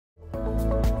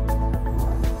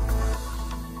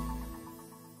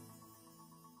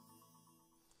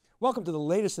Welcome to the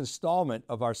latest installment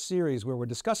of our series where we're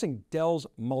discussing Dell's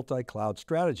multi-cloud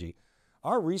strategy.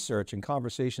 Our research and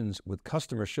conversations with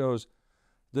customers shows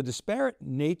the disparate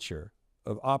nature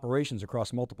of operations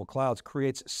across multiple clouds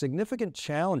creates significant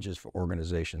challenges for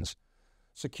organizations.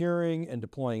 Securing and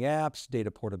deploying apps,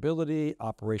 data portability,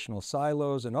 operational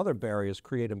silos, and other barriers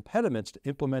create impediments to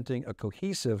implementing a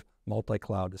cohesive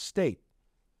multi-cloud estate.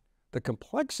 The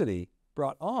complexity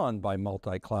brought on by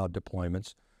multi-cloud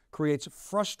deployments creates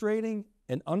frustrating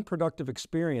and unproductive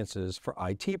experiences for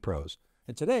IT pros.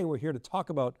 And today we're here to talk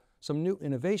about some new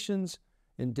innovations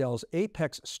in Dell's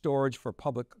APEX storage for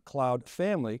public cloud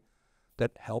family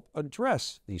that help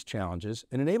address these challenges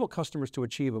and enable customers to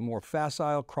achieve a more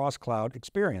facile cross-cloud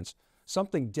experience,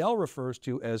 something Dell refers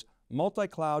to as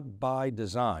multi-cloud by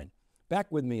design.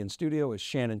 Back with me in studio is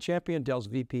Shannon Champion, Dell's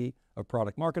VP of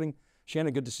Product Marketing.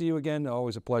 Shannon, good to see you again.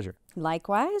 Always a pleasure.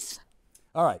 Likewise.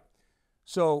 All right.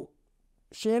 So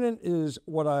Shannon is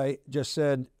what I just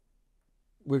said.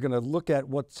 We're going to look at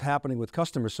what's happening with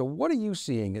customers. So what are you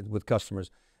seeing with customers?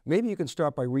 Maybe you can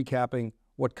start by recapping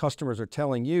what customers are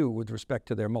telling you with respect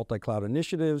to their multi-cloud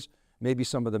initiatives, maybe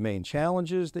some of the main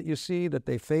challenges that you see that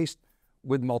they faced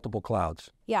with multiple clouds.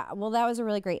 Yeah, well, that was a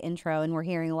really great intro, and we're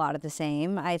hearing a lot of the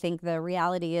same. I think the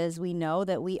reality is we know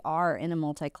that we are in a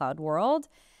multi-cloud world,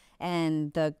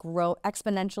 and the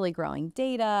exponentially growing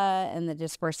data and the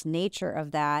dispersed nature of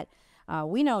that.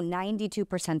 We know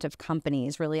 92% of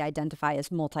companies really identify as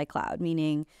multi-cloud,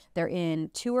 meaning they're in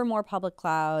 2 or more public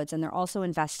clouds, and they're also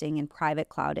investing in private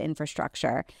cloud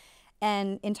infrastructure.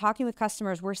 And in talking with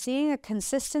customers, we're seeing a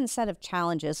consistent set of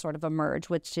challenges sort of emerge,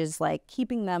 which is like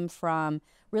keeping them from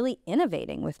really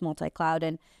innovating with multi-cloud.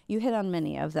 And you hit on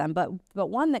many of them, but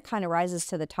one that kind of rises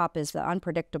to the top is the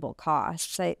unpredictable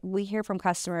costs. We hear from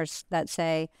customers that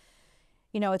say,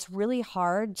 you know, it's really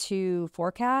hard to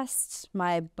forecast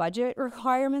my budget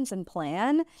requirements and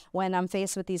plan when I'm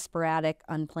faced with these sporadic,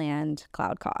 unplanned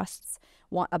cloud costs.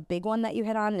 A big one that you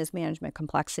hit on is management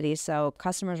complexity. So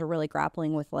customers are really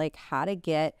grappling with like how to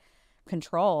get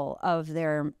control of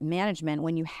their management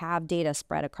when you have data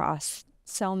spread across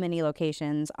so many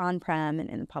locations on-prem and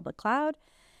in the public cloud.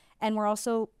 And we're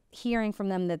also hearing from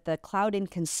them that the cloud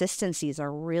inconsistencies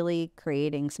are really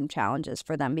creating some challenges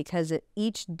for them because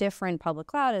each different public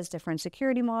cloud has different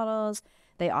security models.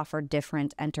 They offer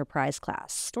different enterprise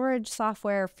class storage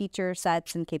software, feature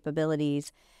sets, and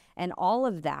capabilities. And all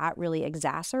of that really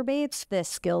exacerbates the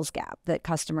skills gap that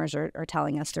customers are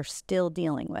telling us they're still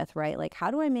dealing with, right? Like,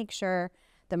 how do I make sure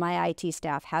that my IT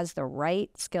staff has the right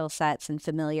skill sets and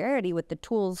familiarity with the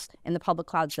tools in the public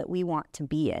clouds that we want to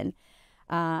be in?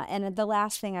 And the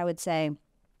last thing I would say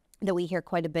that we hear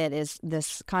quite a bit is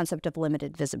this concept of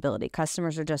limited visibility.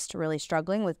 Customers are just really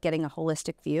struggling with getting a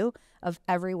holistic view of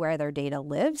everywhere their data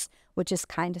lives, which is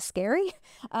kind of scary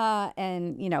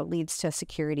and, you know, leads to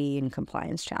security and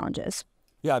compliance challenges.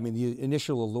 Yeah, I mean, the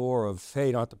initial allure of, hey,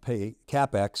 you don't have to pay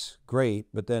CapEx, great,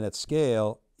 but then at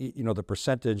scale, you know, the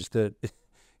percentage that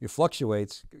it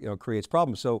fluctuates, you know, creates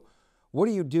problems. So what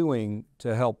are you doing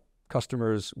to help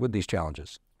customers with these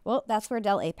challenges? Well, that's where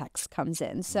Dell APEX comes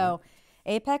in. So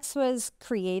APEX was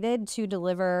created to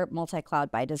deliver multi-cloud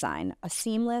by design, a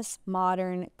seamless,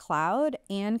 modern cloud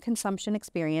and consumption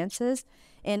experiences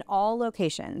in all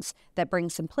locations that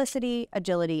bring simplicity,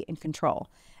 agility, and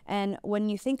control. And when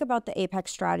you think about the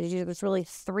APEX strategy, there's really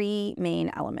 3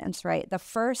 main elements, right? The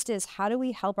first is how do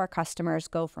we help our customers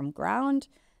go from ground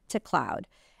to cloud?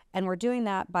 And we're doing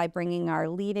that by bringing our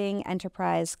leading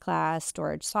enterprise class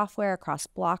storage software across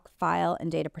block, file,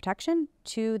 and data protection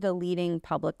to the leading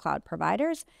public cloud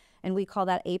providers. And we call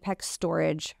that APEX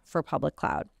storage for public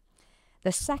cloud.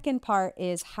 The second part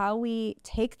is how we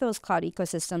take those cloud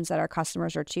ecosystems that our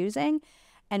customers are choosing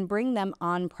and bring them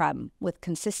on-prem with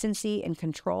consistency and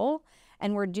control.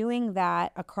 And we're doing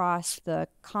that across the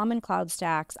common cloud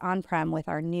stacks on-prem with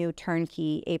our new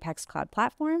turnkey APEX cloud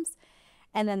platforms.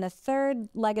 And then the third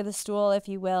leg of the stool, if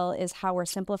you will, is how we're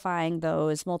simplifying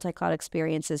those multi-cloud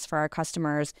experiences for our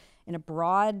customers in a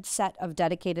broad set of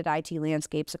dedicated IT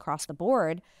landscapes across the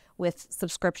board with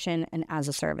subscription and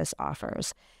as-a-service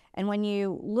offers. And when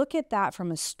you look at that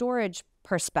from a storage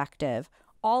perspective,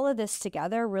 all of this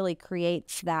together really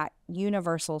creates that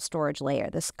universal storage layer,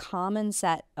 this common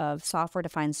set of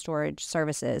software-defined storage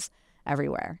services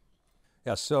everywhere.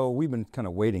 Yeah, so we've been kind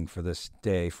of waiting for this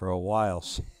day for a while.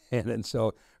 And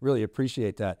so really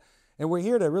appreciate that. And we're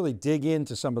here to really dig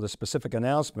into some of the specific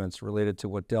announcements related to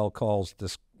what Dell calls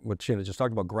this, what Shannon just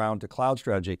talked about, ground to cloud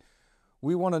strategy.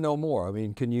 We want to know more. I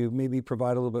mean, can you maybe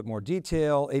provide a little bit more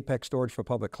detail? APEX storage for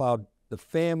public cloud, the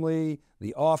family,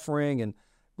 the offering, and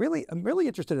I'm really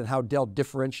interested in how Dell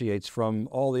differentiates from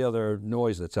all the other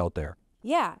noise that's out there.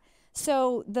 Yeah.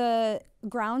 So the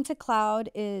ground to cloud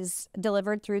is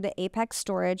delivered through the APEX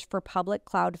storage for public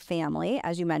cloud family,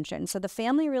 as you mentioned. So the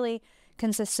family really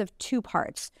consists of two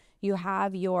parts. You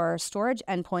have your storage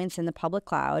endpoints in the public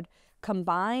cloud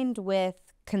combined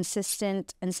with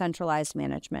consistent and centralized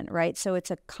management, right? So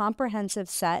it's a comprehensive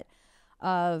set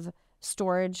of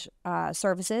storage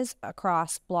services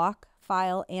across block,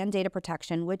 file, and data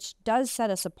protection, which does set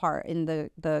us apart in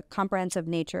the comprehensive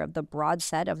nature of the broad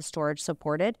set of storage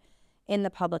supported in the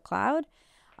public cloud.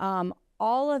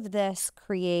 All of this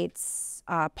creates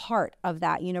part of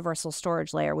that universal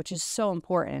storage layer, which is so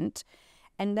important.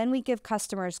 And then we give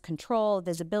customers control,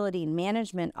 visibility, and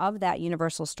management of that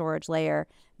universal storage layer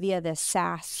via this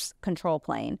SaaS control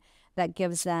plane that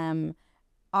gives them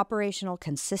operational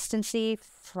consistency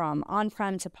from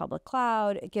on-prem to public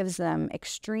cloud. It gives them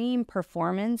extreme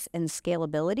performance and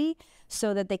scalability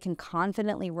so that they can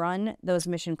confidently run those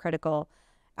mission-critical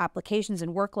applications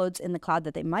and workloads in the cloud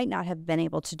that they might not have been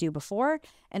able to do before.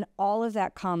 And all of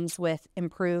that comes with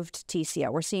improved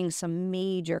TCO. We're seeing some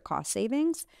major cost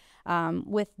savings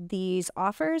with these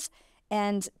offers.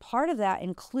 And part of that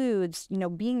includes,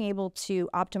 being able to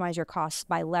optimize your costs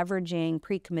by leveraging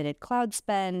pre-committed cloud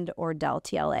spend or Dell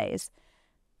TLAs.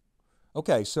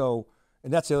 Okay, so,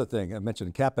 and that's the other thing. I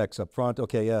mentioned CapEx up front.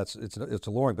 Okay, yeah, it's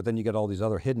alluring, but then you get all these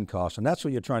other hidden costs, and that's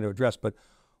what you're trying to address. But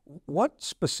what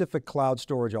specific cloud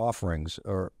storage offerings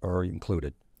are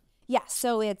included? Yeah,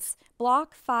 so it's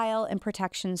block, file, and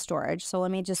protection storage. So let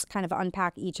me just kind of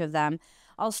unpack each of them.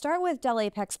 I'll start with Dell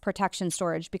APEX protection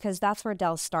storage because that's where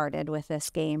Dell started with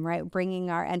this game, right? Bringing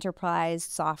our enterprise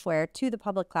software to the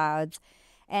public clouds.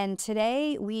 And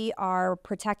today we are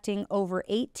protecting over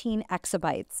 18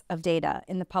 exabytes of data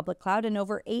in the public cloud, and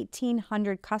over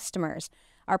 1,800 customers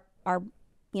are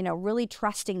really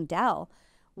trusting Dell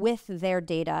with their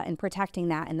data and protecting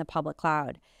that in the public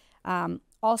cloud.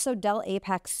 Also, Dell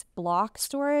APEX block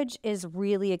storage is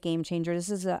really a game changer.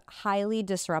 This is a highly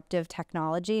disruptive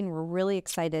technology, and we're really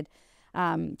excited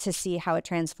to see how it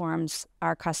transforms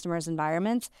our customers'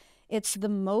 environments. It's the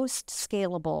most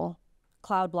scalable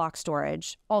cloud block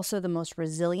storage, also the most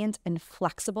resilient and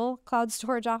flexible cloud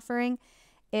storage offering.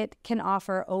 It can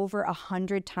offer over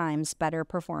 100 times better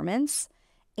performance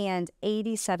and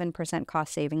 87%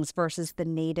 cost savings versus the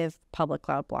native public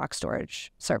cloud block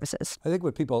storage services. I think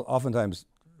what people oftentimes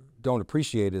don't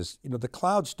appreciate is, the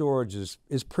cloud storage is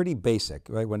pretty basic,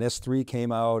 right? When S3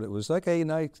 came out, it was like a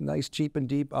nice, cheap and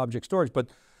deep object storage, but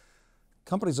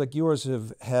companies like yours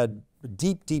have had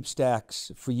deep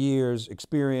stacks for years,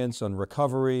 experience on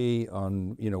recovery,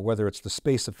 on, whether it's the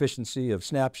space efficiency of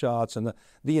snapshots and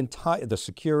the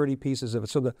security pieces of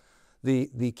it. So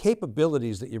the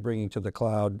capabilities that you're bringing to the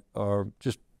cloud are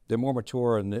they're more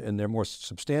mature and they're more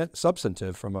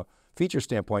substantive from a feature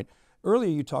standpoint.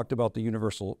 Earlier you talked about the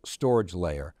universal storage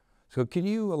layer. So can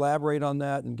you elaborate on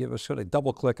that and give us sort of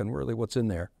double click on really what's in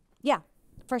there? Yeah,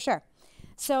 for sure.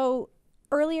 So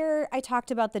earlier I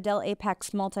talked about the Dell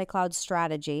APEX multi-cloud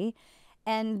strategy,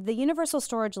 and the universal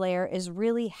storage layer is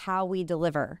really how we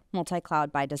deliver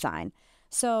multi-cloud by design.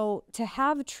 So to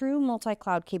have true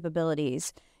multi-cloud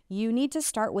capabilities, you need to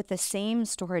start with the same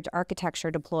storage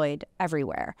architecture deployed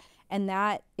everywhere, and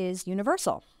that is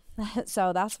universal.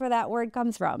 So that's where that word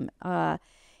comes from. And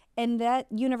that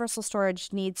universal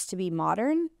storage needs to be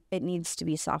modern, it needs to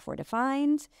be software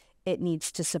defined, it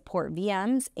needs to support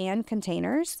VMs and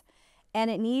containers,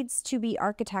 and it needs to be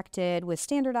architected with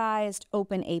standardized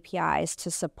open APIs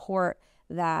to support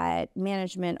that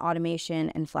management, automation,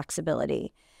 and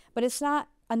flexibility. But it's not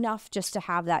enough just to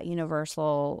have that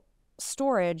universal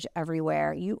storage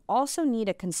everywhere. You also need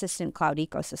a consistent cloud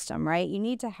ecosystem, right? You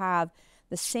need to have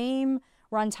the same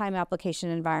runtime application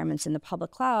environments in the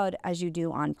public cloud as you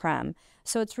do on-prem.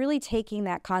 So it's really taking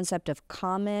that concept of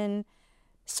common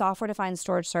software-defined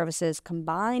storage services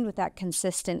combined with that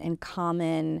consistent and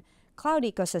common cloud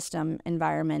ecosystem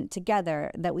environment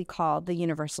together that we call the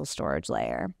universal storage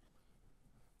layer.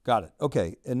 Got it.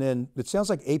 Okay. And then it sounds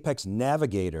like APEX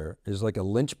Navigator is like a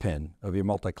linchpin of your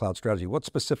multi-cloud strategy. What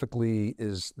specifically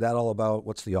is that all about?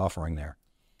 What's the offering there?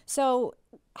 So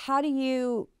how do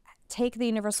you take the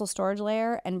universal storage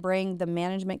layer and bring the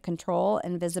management control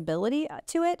and visibility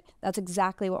to it? That's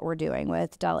exactly what we're doing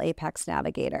with Dell APEX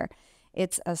Navigator.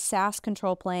 It's a SaaS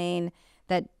control plane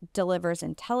that delivers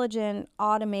intelligent,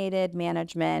 automated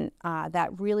management that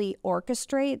really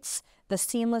orchestrates the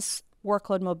seamless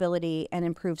workload mobility and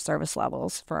improved service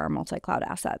levels for our multi-cloud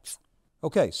assets.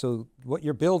 Okay, so what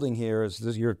you're building here is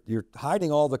you're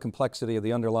hiding all the complexity of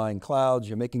the underlying clouds.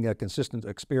 You're making a consistent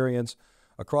experience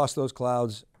across those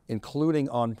clouds including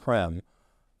on-prem.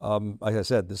 Like I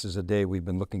said, this is a day we've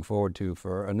been looking forward to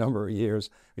for a number of years.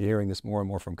 We're hearing this more and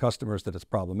more from customers that it's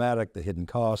problematic, the hidden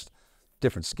cost,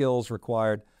 different skills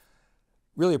required.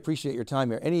 Really appreciate your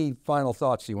time here. Any final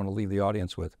thoughts you want to leave the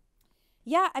audience with?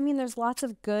 Yeah, I mean, there's lots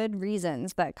of good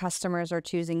reasons that customers are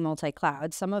choosing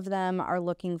multi-cloud. Some of them are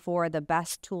looking for the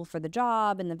best tool for the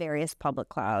job in the various public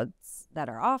clouds that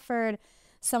are offered.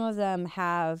 Some of them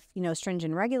have,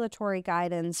 stringent regulatory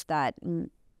guidance that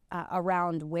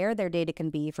around where their data can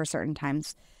be for certain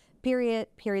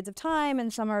periods of time,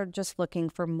 and some are just looking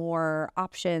for more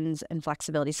options and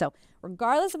flexibility. So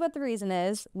regardless of what the reason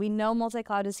is, we know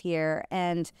multi-cloud is here,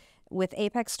 and with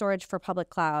APEX storage for public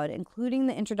cloud, including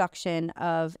the introduction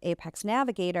of APEX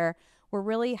Navigator, we're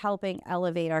really helping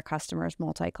elevate our customers'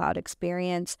 multi-cloud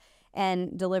experience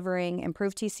and delivering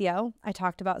improved TCO. I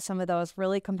talked about some of those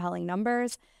really compelling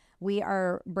numbers. We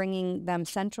are bringing them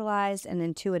centralized and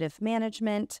intuitive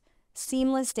management,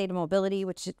 seamless data mobility,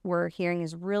 which we're hearing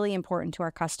is really important to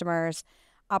our customers,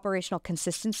 operational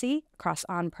consistency across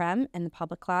on-prem and the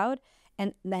public cloud,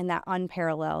 and then that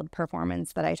unparalleled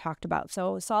performance that I talked about.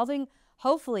 So solving,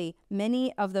 hopefully,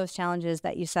 many of those challenges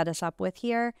that you set us up with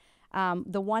here.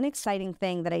 The one exciting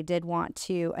thing that I did want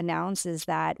to announce is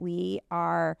that we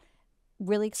are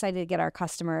really excited to get our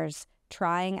customers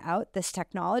trying out this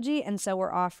technology. And so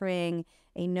we're offering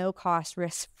a no-cost,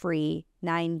 risk-free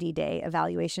 90-day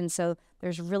evaluation. So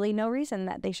there's really no reason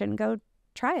that they shouldn't go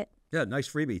try it. Yeah, nice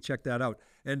freebie. Check that out.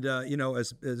 And,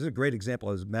 as a great example,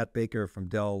 as Matt Baker from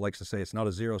Dell likes to say, it's not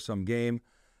a zero-sum game.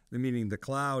 Meaning the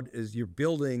cloud is you're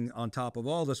building on top of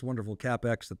all this wonderful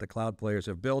CapEx that the cloud players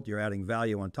have built. You're adding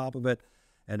value on top of it.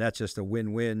 And that's just a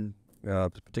win-win,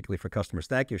 particularly for customers.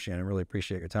 Thank you, Shannon. Really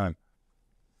appreciate your time.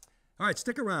 All right,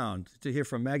 stick around to hear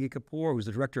from Maggie Kapoor, who's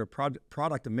the Director of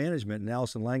Product Management, and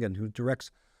Allison Langan, who directs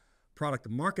Product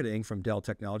Marketing from Dell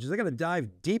Technologies. They're going to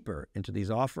dive deeper into these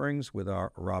offerings with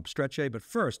our Rob Strechay. But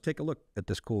first, take a look at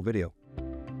this cool video.